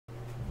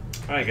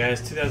Alright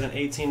guys,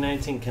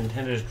 2018-19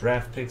 Contenders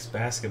Draft Picks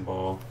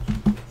Basketball,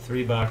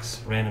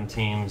 3-box random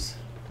teams,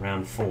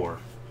 round 4.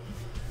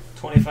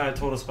 25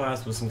 total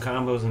spots with some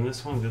combos in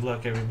this one. Good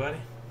luck everybody.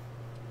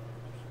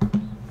 We're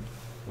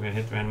going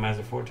to hit the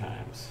randomizer 4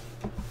 times.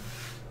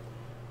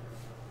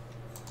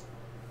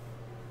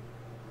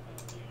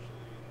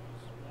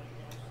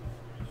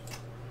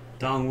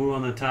 Dong Wu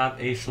on the top,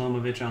 A.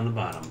 Shlomovich on the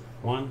bottom.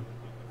 1,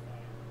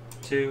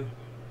 2,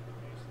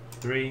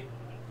 3,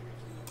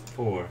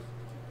 4.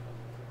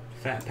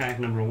 Fat Pack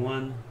number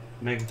 1,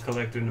 Mega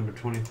Collector number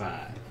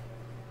 25.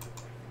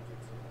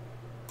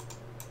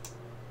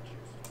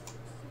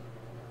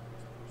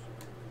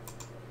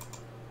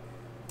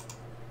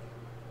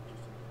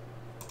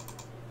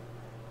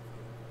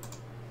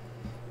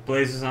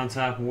 Blazers on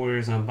top,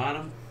 Warriors on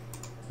bottom.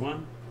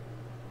 1,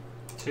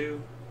 2,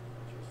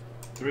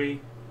 3.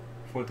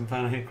 Fourth and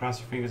final hit, cross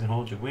your fingers and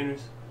hold your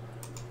winners.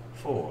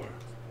 4.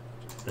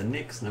 The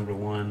Knicks number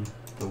 1,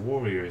 the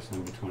Warriors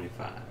number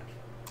 25.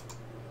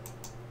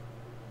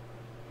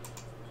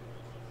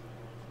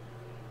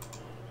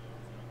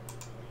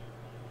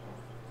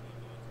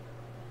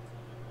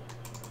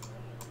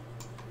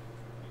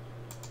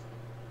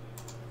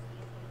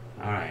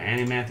 Alright,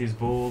 Annie Matthews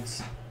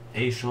Bulls,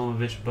 A.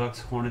 Shlomovich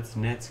Bucks, Hornets,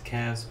 Nets,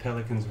 Cavs,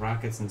 Pelicans,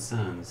 Rockets, and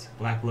Suns.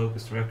 Black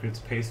Locust Records,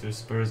 Pacers,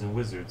 Spurs, and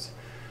Wizards.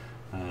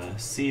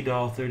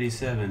 C-Doll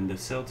 37, the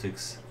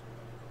Celtics.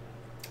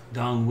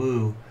 Dong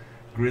Wu,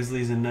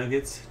 Grizzlies and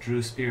Nuggets.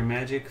 Drew Spear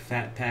Magic,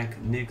 Fat Pack,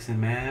 Knicks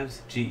and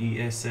Mavs.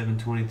 GES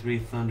 723,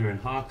 Thunder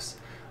and Hawks.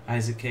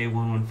 Isaac K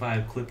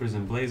 115, Clippers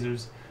and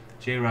Blazers.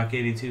 J-Rock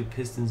 82,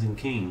 Pistons and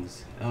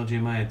Kings.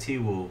 LJ Maya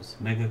T-Wolves,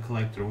 Mega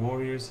Collector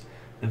Warriors.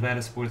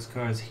 Nevada Sports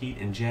Cards, Heat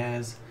and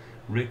Jazz.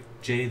 Rick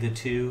J the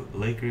 2,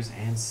 Lakers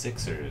and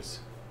Sixers.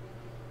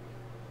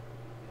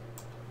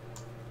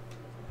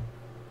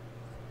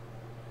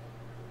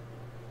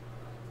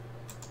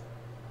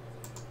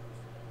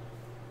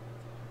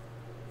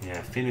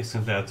 Yeah, Phoenix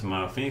comes out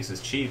tomorrow. Phoenix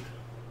is cheap,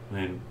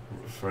 and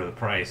for the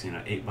price, you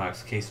know,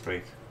 8-box case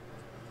break,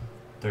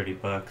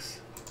 $30.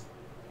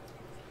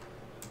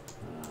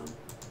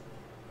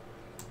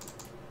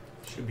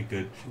 Should be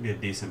good. Should be a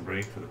decent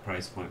break for the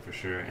price point for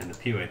sure. And the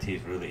PYT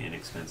is really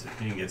inexpensive.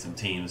 You can get some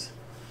teams.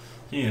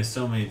 You can get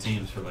so many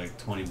teams for like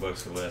 $20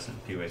 or less in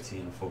PYT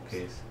in a full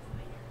case.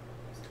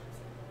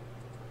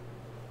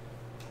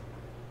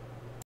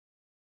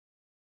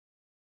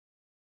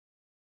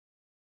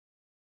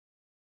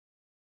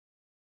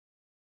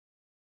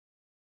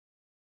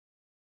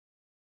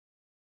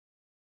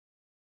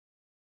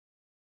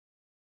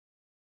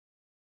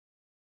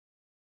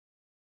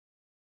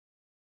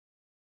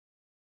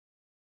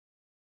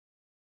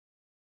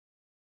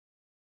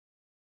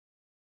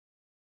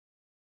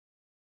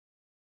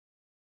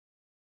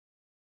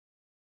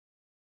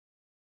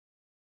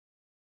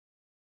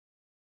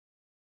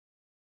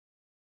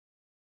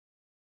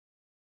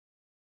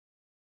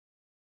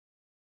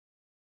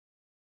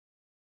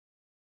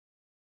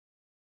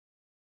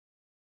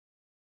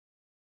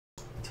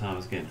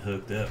 Tom's getting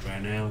hooked up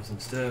right now with some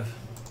stuff.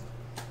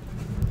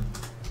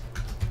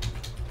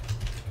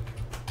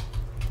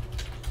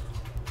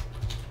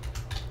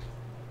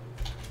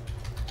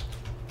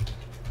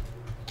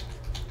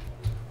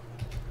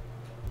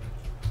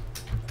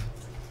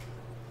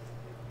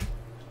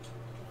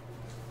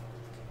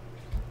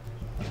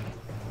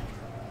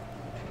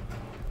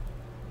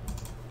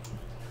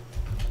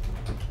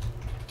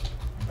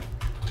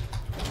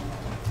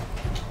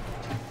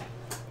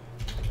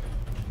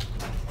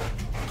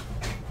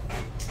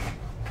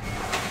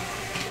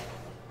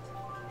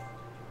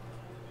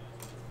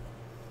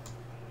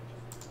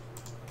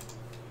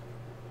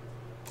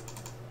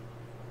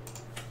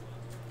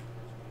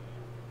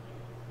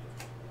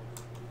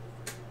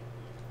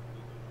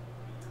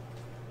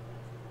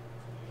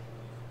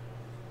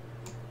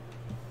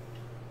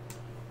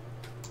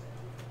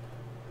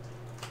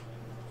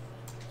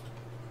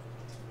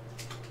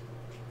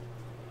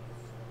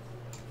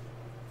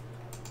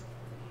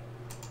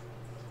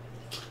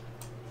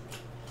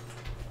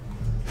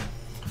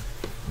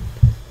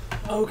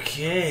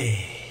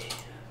 Okay.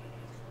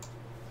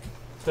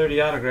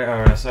 18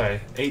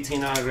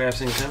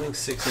 autographs incoming,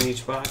 6 in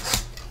each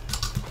box.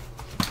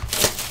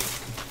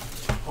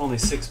 Only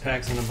 6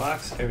 packs in a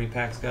box. Every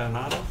pack's got an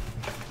auto.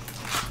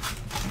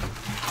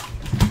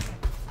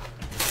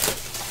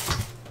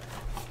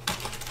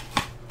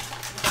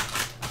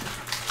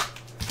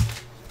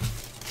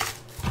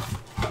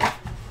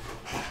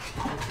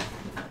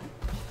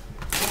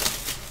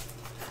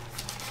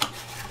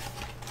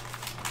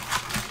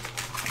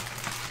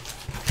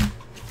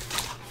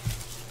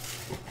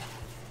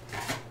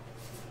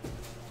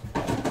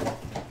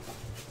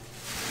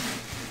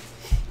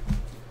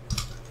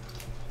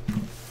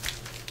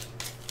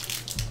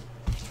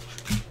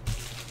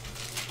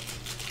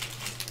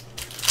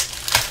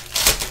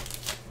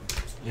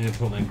 I didn't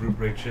put my group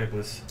break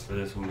checklist for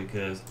this one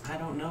because I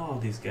don't know all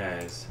these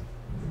guys.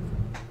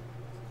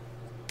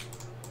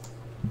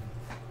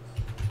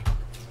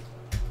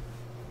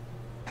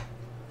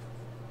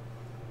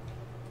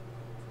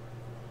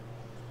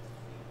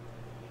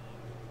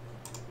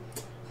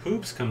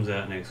 Hoops comes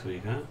out next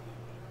week, huh?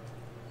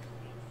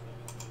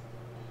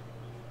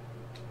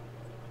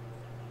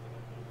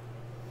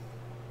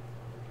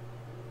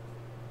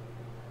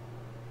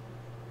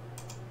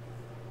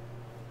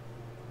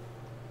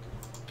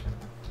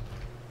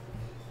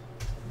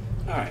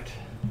 All right.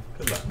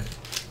 Good luck.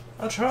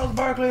 A Charles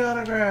Barkley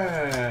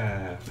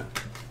autograph. No.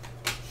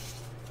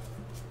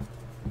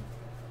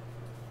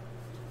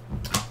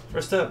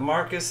 First up,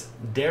 Marcus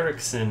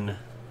Derrickson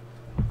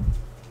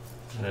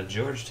out of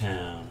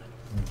Georgetown.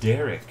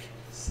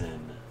 Derrickson.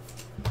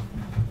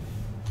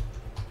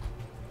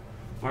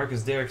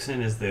 Marcus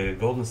Derrickson is the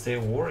Golden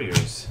State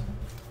Warriors.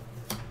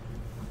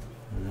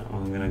 And that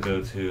one I'm going to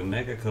go to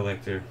Mega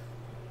Collector.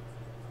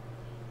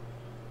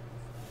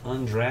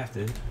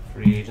 Undrafted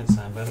free agent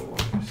signed by the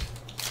Warriors.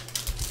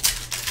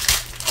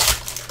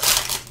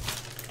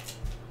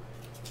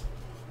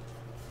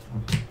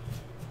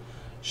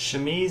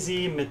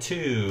 Shimizi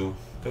Metu.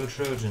 Go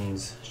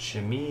Trojans.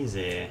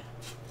 Shimizi.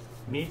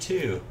 Me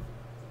too.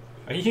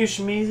 Are you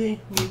Shimizi?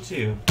 Me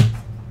too.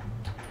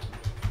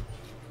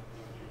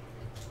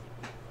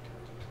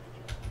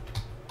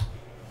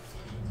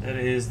 That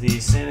is the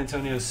San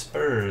Antonio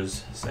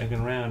Spurs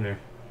second rounder.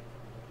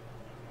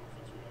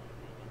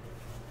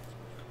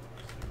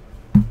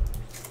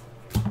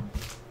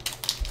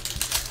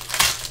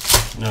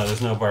 No,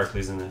 there's no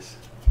Barclays in this.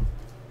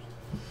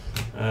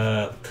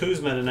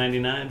 Kuzma to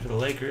 99 for the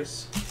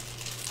Lakers.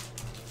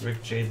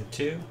 Rick J to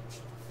 2.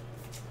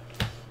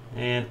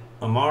 And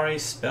Amari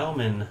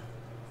Spellman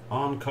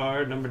on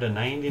card, number to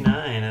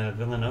 99 out of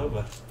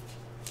Villanova.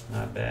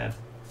 Not bad.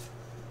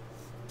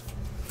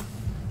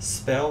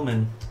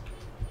 Spellman.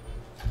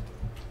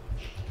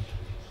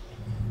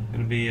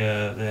 Going to be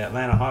the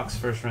Atlanta Hawks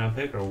first round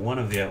pick, or one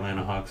of the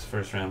Atlanta Hawks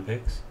first round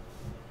picks.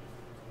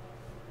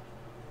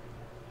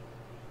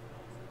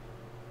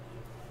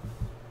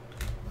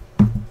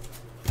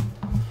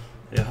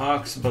 The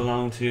Hawks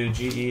belong to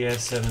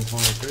GES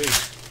 723.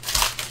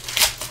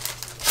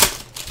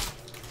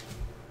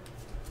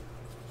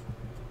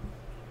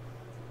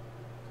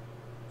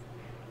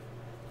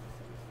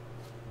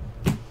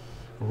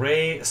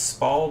 Ray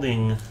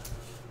Spalding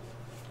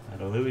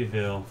out of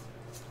Louisville.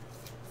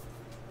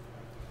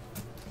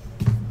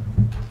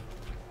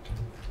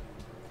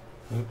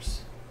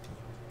 Oops.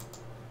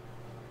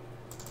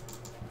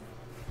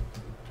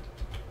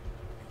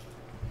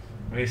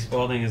 Ray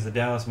Spalding is the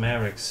Dallas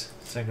Mavericks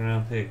second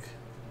round pick.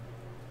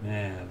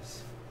 Mavs.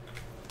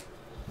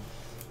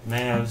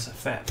 Mavs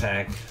fat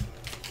pack.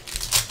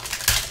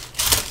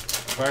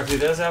 Barkley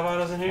does have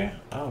autos in here?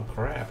 Oh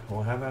crap.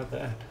 Well, how about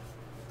that?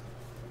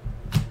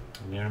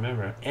 Yeah,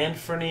 remember.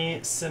 Anthony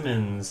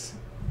Simmons.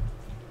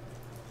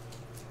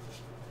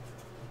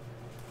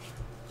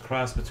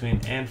 Cross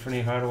between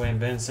Anthony Hardaway and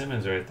Ben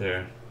Simmons right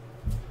there.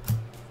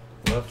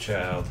 Love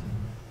child.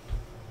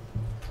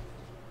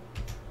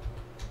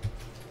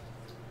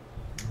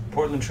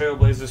 Portland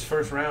Trailblazers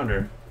first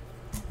rounder.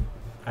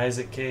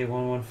 Isaac K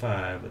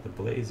 115 with the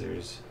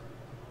Blazers.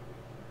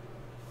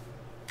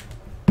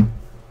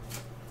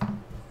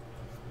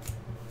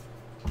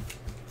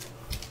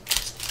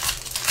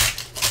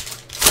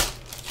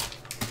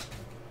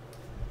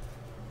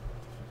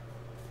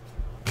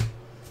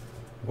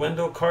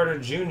 Wendell Carter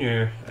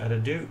Jr. out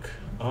of Duke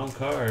on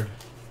card.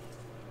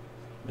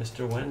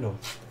 Mr. Wendell.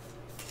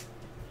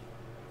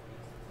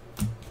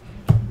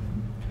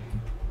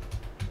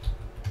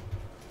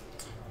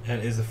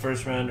 That is the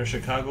first rounder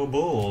Chicago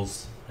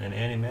Bulls and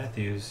Annie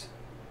Matthews.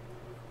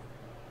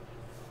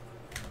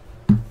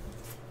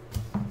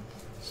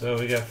 So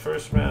we got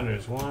first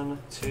rounders. 1,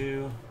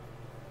 2,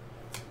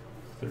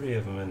 3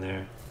 of them in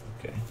there.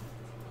 Okay.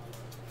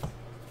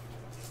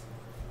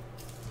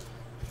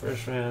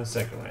 First round,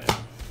 second round.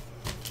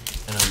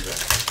 And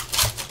undrafted.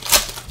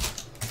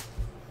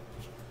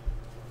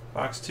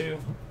 Box 2.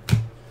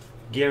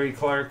 Gary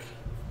Clark.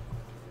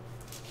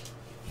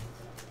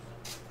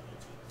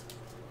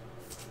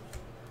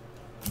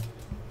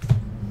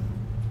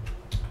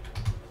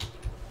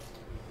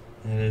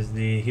 That is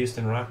the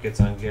Houston Rockets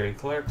on Gary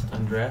Clark,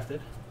 undrafted.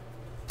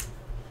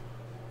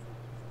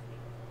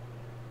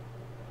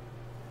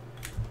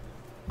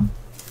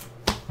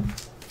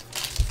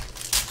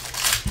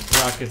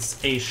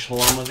 Rockets A.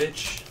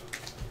 Shlomovich.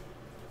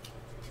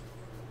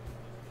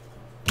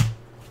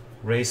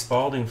 Ray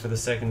Spalding for the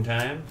second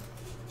time.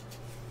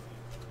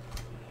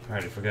 I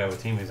already forgot what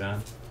team he's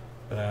on.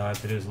 But all I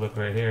have to do is look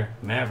right here.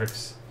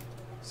 Mavericks.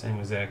 Same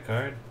exact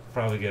card.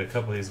 Probably get a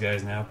couple of these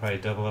guys now. Probably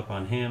double up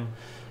on him.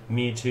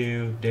 Me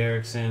too.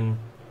 Derrickson.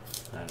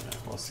 I don't know.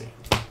 We'll see.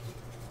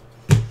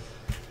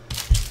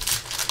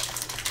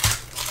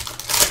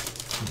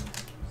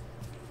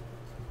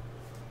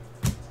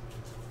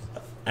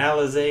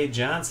 Alize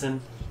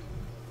Johnson.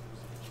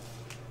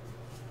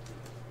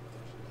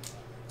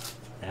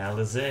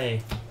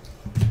 Alize.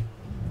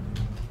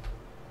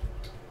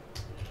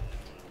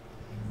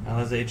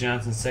 Alize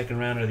Johnson, second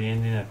rounder of the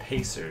Indiana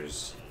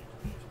Pacers.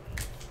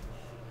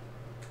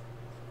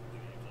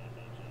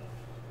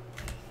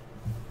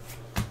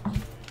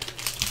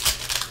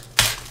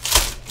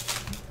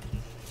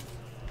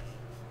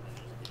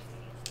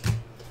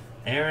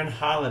 Aaron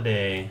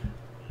Holiday.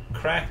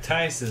 Crack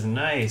Tice is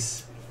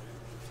nice.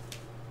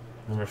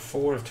 Number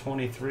 4 of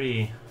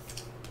 23.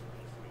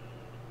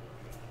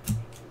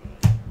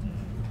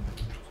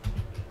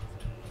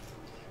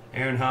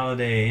 Aaron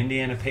Holiday,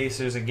 Indiana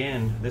Pacers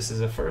again. This is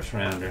a first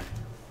rounder.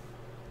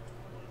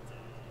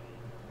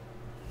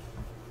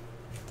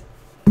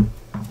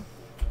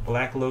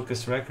 Black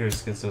Locust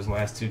Records gets those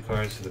last 2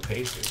 cards for the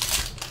Pacers.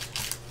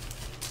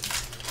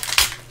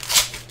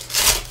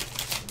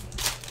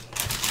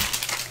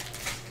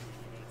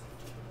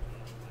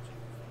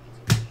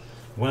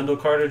 Wendell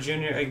Carter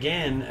Jr.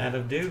 again out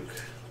of Duke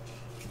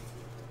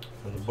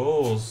for the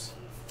Bulls.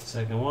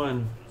 Second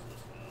one.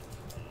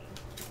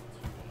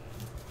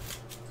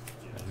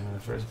 Got him in the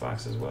first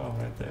box as well,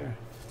 right there.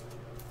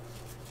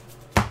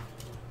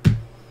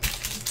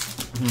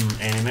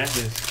 Annie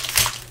Matthews.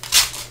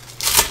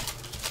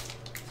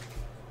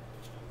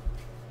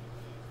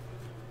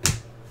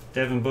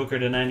 Devin Booker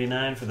to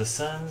 99 for the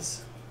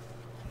Suns.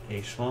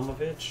 A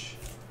Shlomovich.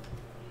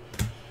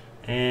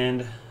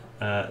 And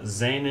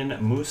Zainin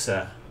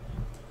Musa.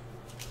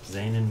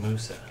 Zainin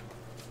Musa.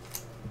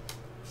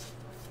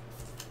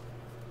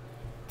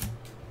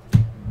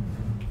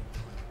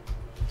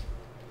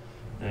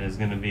 That is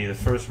going to be the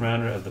first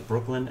rounder of the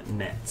Brooklyn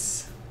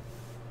Nets.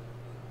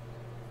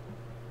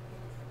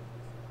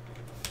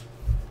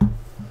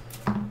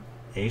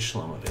 A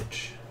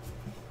Shlomovich.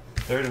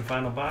 Third and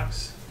final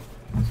box.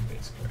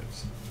 Base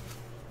cards.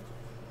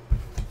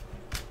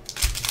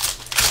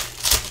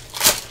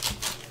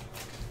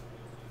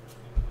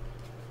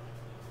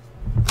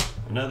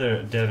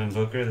 Another Devin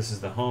Booker. This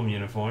is the home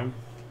uniform,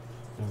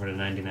 number to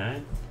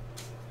 99.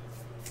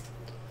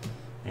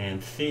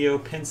 And Theo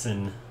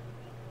Pinson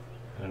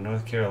out of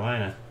North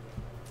Carolina.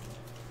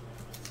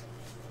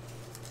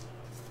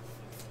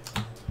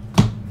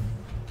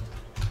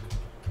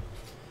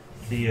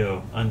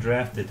 Theo,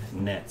 undrafted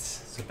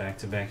Nets. So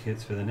back-to-back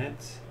hits for the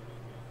Nets.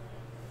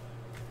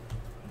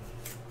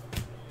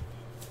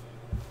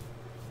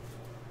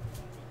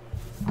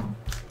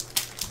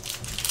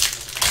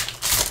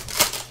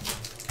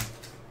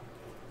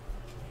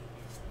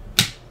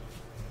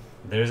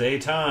 There's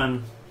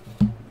Aton,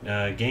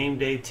 game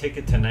day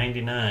ticket to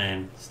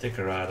 99,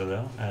 sticker auto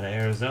though, out of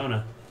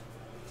Arizona.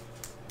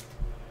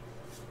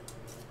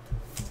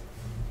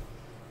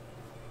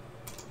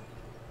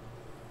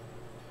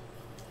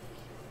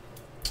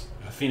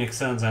 Phoenix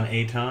Suns on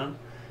Aton,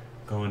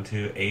 going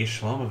to A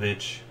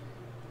Shlomovich.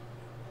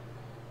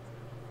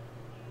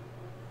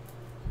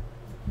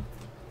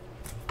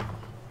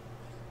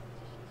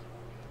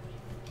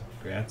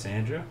 Congrats,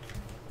 Andrew.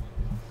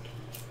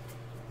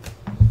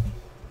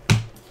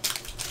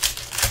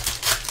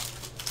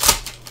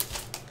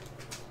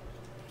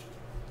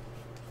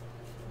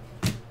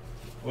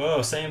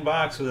 Whoa, same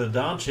box with a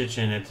Doncic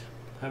in it.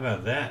 How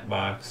about that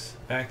box?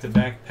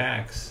 Back-to-back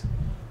packs.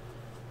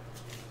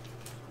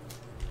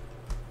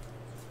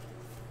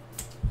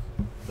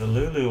 The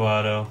Lulu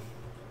auto.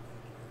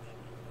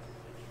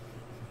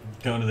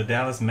 Going to the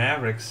Dallas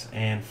Mavericks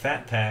and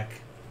Fat Pack.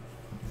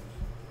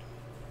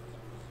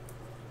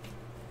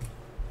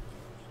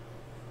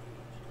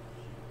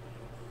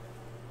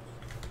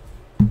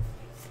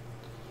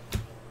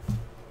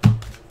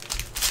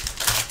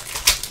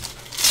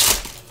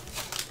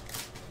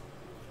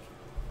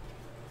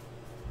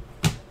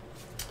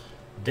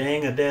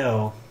 Dang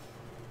Adele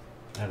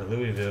out of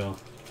Louisville.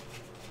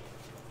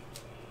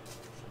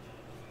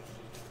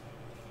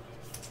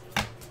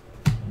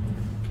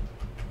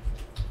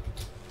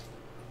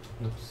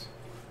 Oops.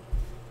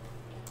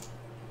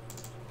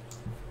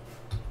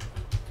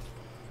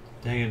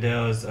 Dang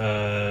Adele is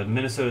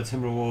Minnesota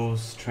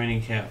Timberwolves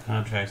training camp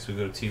contracts. We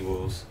go to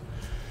T-Wolves.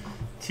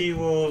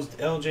 T-Wolves,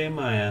 LJ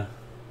Maya.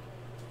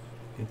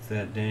 Gets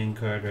that dang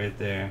card right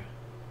there.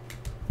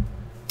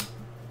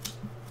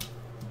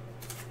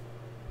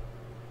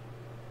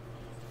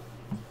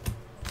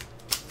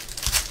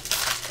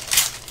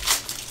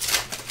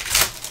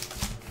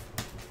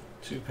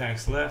 Two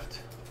packs left.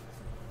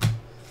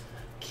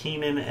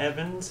 Keenan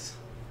Evans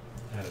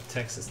out of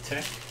Texas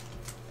Tech.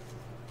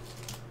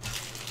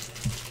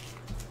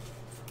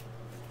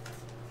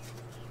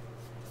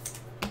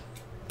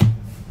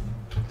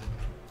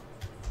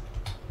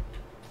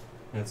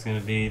 That's going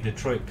to be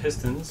Detroit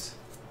Pistons.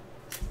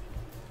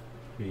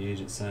 Free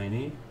agent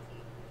signee.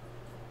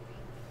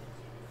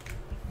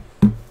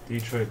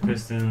 Detroit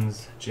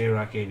Pistons,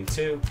 J-Rock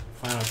 82.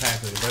 Final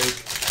pack of the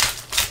break.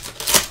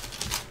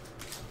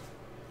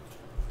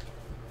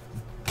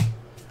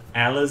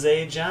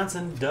 Alize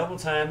Johnson, double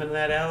time in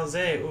that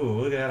Alize.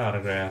 Ooh, look at that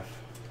autograph.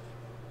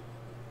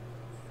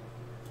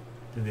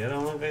 Did the other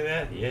one look like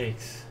that?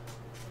 Yikes.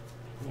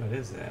 What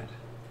is that?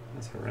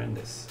 That's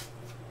horrendous.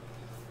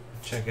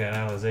 Check out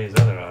Alize's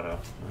other auto.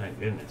 My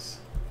goodness.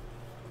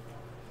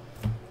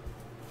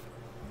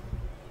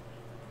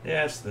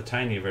 Yeah, it's the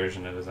tiny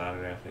version of his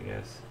autograph, I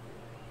guess.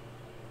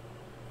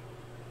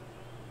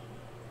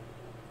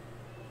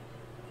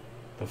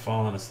 The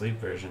fallen asleep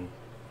version.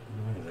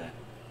 What is that?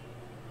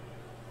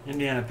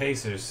 Indiana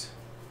Pacers.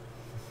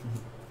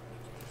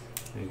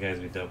 You guys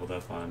we doubled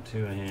up on.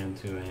 2 of him,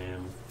 2 of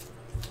him.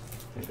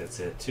 I think that's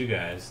it. 2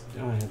 guys.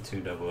 I only had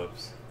 2 double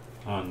ups.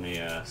 On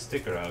the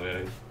sticker, I'll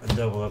get a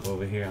double up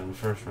over here on the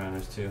first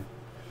rounders too.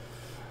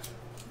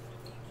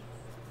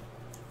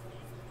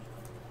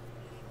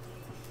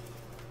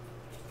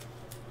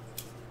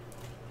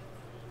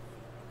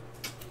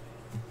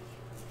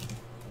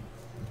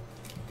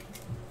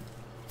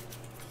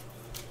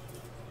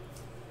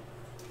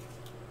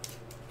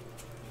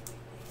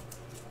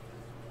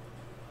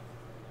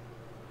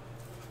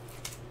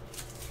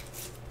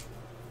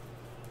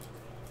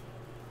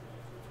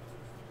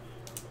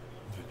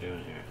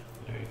 Doing here.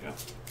 There you go.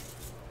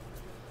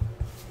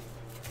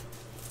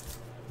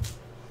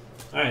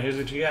 Alright, here's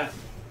what you got.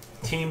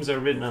 Teams are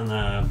written on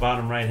the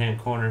bottom right hand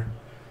corner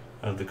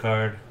of the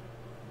card,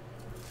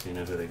 so you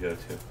know who they go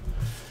to.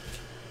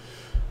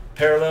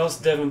 Parallels: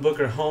 Devin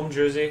Booker home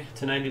jersey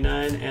to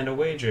 99 and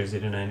away jersey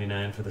to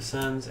 99 for the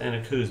Suns, and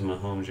a Kuzma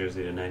home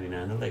jersey to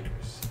 99 the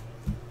Lakers.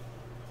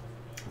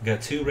 We've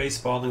got 2 Ray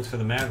Spaldings for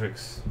the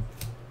Mavericks,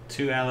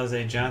 2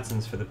 Alize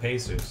Johnsons for the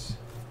Pacers,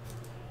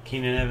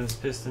 Keenan Evans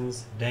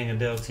Pistons, Dang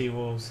Adele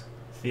T-Wolves,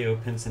 Theo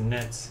Pinson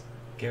Nets,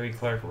 Gary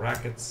Clark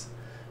Rockets,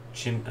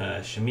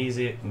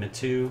 Shimizi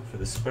Matu for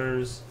the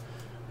Spurs,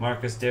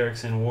 Marcus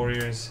Derrickson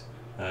Warriors,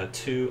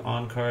 2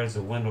 on-cards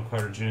of Wendell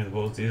Carter Jr. the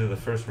Bulls. These are the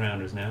first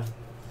rounders now.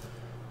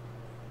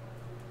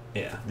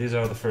 Yeah, these are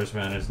all the first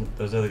rounders.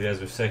 Those other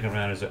guys are second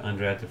rounders or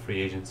undrafted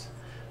free agents.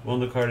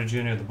 Wendell Carter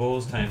Jr. the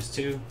Bulls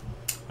 ×2,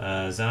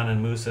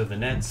 Zanan Musa of the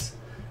Nets,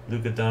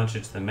 Luka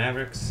Doncic the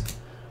Mavericks,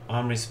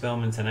 Omri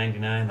Spellman to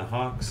 99 the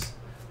Hawks,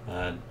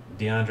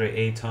 DeAndre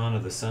Ayton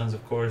of the Suns,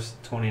 of course,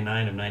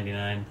 29 of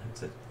 99.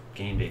 It's a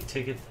game day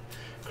ticket.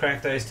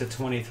 Cracked Ice to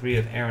 23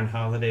 of Aaron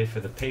Holiday for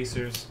the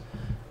Pacers,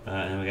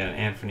 and we got an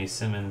Anthony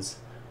Simmons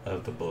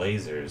of the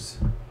Blazers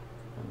on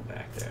the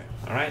back there.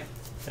 All right,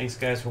 thanks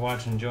guys for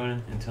watching and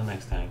joining. Until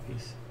next time,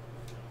 peace.